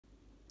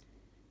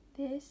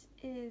This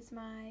is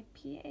my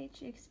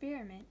pH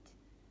experiment.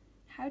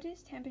 How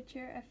does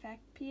temperature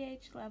affect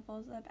pH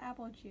levels of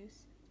apple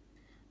juice?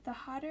 The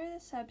hotter the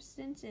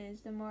substance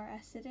is, the more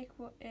acidic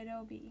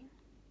it'll be.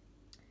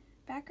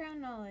 Background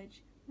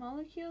knowledge.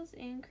 Molecules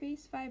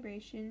increase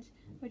vibrations,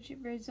 which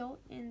result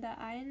in the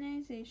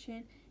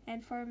ionization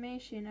and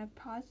formation of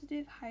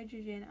positive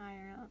hydrogen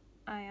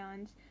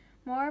ions.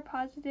 More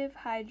positive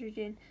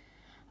hydrogen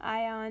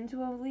ions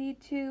will lead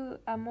to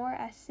a more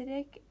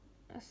acidic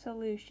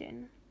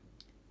solution.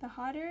 The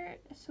hotter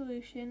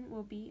solution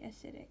will be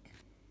acidic.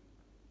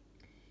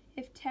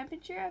 If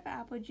temperature of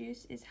apple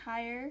juice is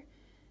higher,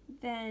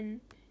 then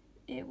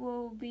it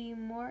will be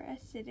more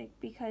acidic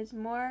because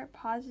more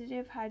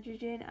positive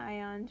hydrogen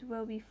ions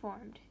will be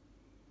formed.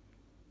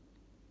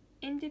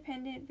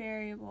 Independent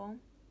variable,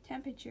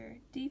 temperature.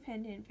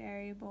 Dependent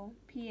variable,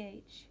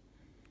 pH.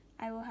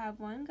 I will have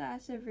one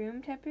glass of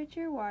room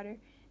temperature water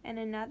and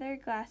another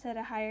glass at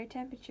a higher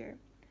temperature.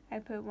 I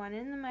put one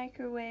in the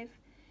microwave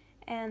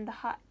and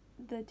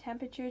the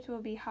temperatures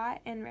will be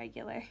hot and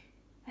regular.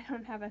 I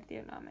don't have a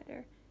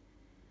thermometer.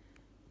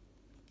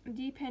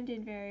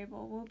 Dependent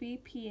variable will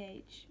be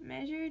pH,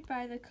 measured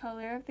by the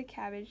color of the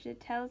cabbage. It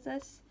tells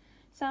us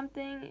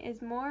something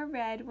is more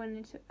red when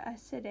it's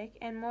acidic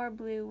and more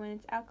blue when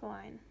it's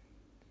alkaline.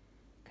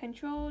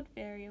 Controlled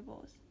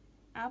variables.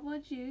 Apple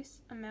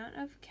juice, amount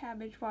of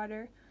cabbage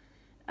water,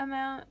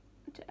 amount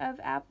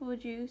of apple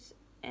juice,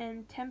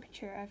 and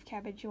temperature of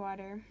cabbage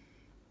water.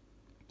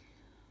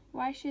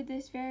 Why should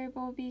this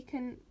variable be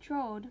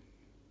controlled?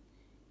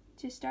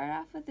 To start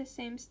off with the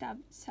same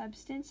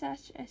substance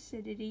such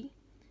acidity,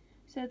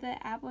 so the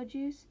apple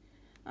juice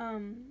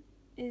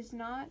is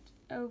not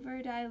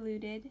over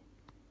diluted,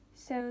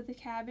 so the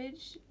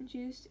cabbage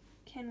juice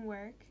can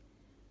work.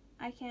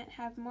 I can't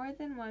have more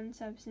than one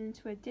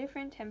substance with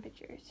different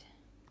temperatures.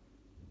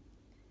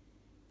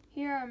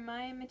 Here are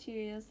my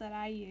materials that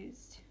I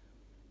used.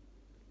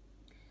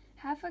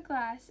 Half a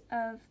glass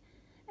of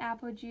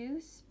apple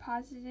juice,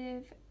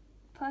 positive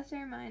plus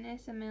or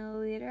minus a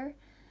milliliter,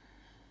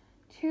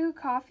 2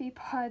 coffee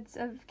pods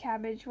of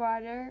cabbage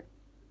water,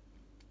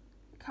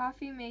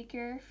 coffee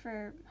maker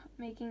for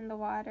making the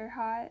water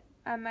hot,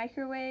 a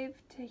microwave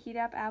to heat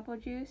up apple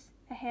juice,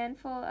 a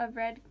handful of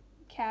red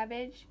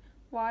cabbage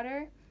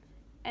water,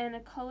 and a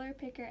color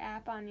picker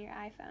app on your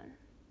iPhone.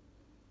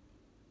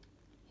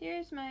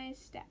 Here's my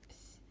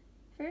steps.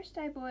 First,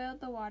 I boiled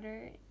the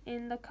water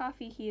in the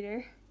coffee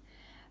heater.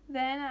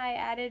 Then I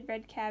added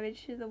red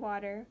cabbage to the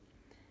water.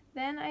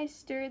 Then I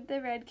stirred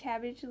the red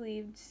cabbage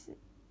leaves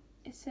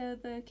so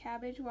the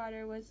cabbage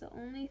water was the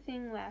only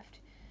thing left,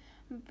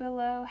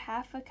 below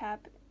half a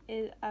cup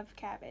of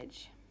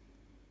cabbage.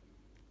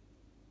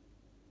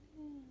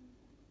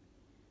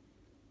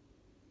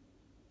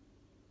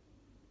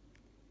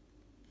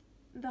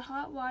 The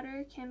hot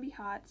water can be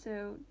hot,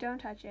 so don't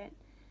touch it.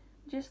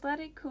 Just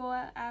let it cool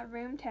at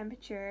room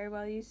temperature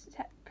while you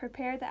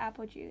prepare the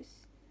apple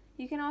juice.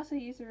 You can also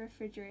use a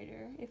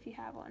refrigerator if you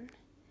have one.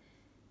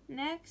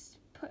 Next,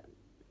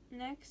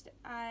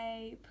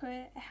 I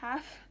put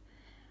half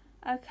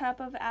a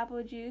cup of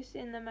apple juice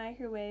in the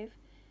microwave.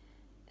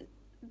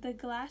 The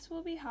glass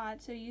will be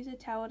hot, so use a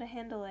towel to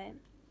handle it.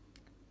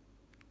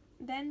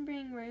 Then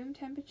bring room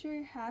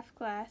temperature half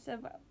glass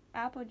of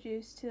apple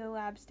juice to the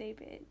lab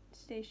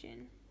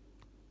station.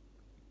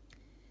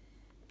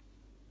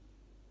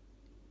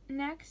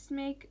 Next,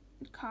 make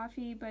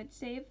coffee, but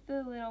save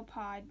the little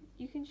pod.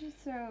 You can just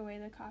throw away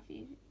the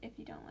coffee if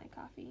you don't like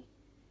coffee.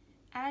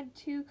 Add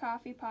 2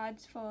 coffee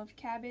pods full of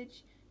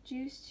cabbage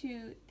juice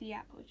to the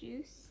apple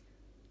juice.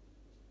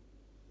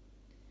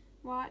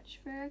 Watch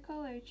for a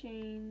color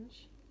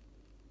change.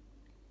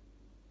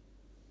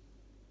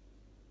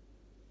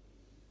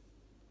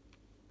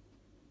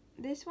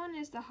 This one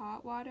is the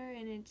hot water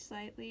and it's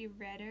slightly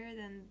redder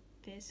than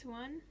this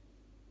one.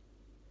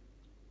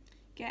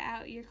 Get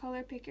out your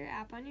color picker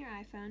app on your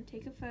iPhone,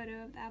 take a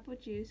photo of the apple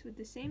juice with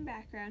the same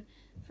background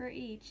for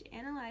each,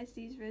 analyze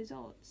these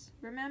results.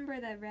 Remember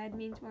that red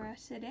means more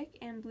acidic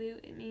and blue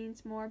it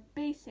means more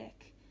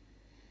basic.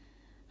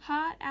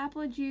 Hot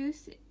apple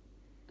juice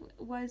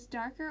was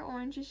darker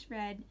orangish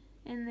red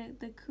and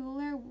the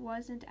cooler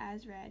wasn't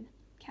as red.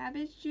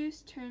 Cabbage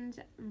juice turns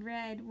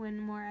red when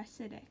more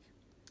acidic.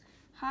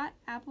 Hot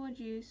apple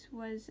juice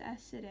was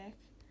acidic.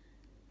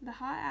 The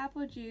hot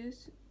apple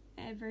juice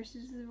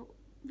versus the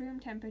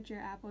room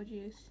temperature apple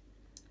juice.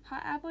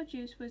 Hot apple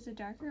juice was a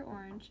darker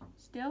orange,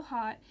 still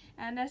hot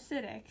and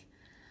acidic.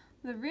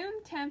 The room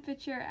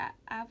temperature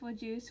apple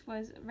juice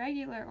was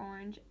regular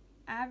orange,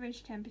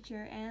 average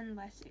temperature, and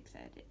less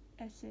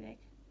acidic.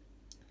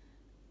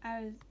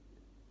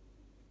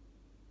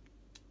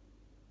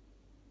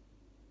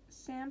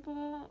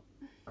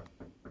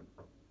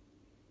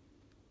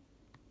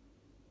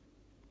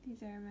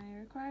 These are my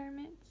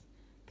requirements.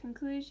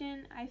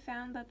 Conclusion, I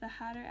found that the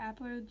hotter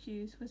apple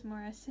juice was more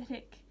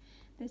acidic.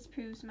 This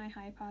proves my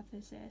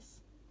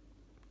hypothesis.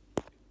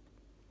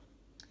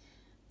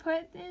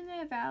 Put in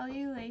the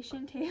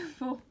evaluation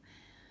table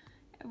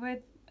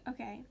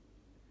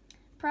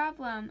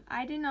Problem: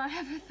 I did not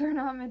have a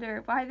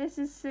thermometer. Why this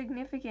is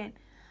significant.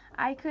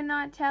 I could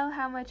not tell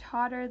how much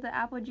hotter the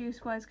apple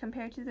juice was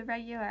compared to the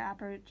regular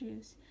apple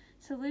juice.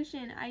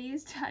 Solution: I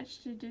used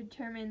touch to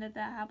determine that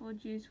the apple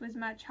juice was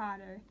much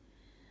hotter.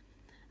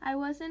 I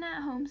wasn't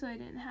at home, so I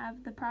didn't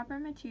have the proper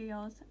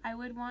materials. I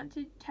would want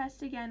to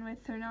test again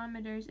with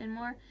thermometers and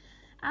more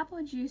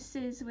apple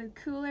juices with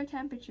cooler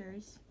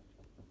temperatures.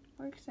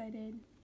 We're excited.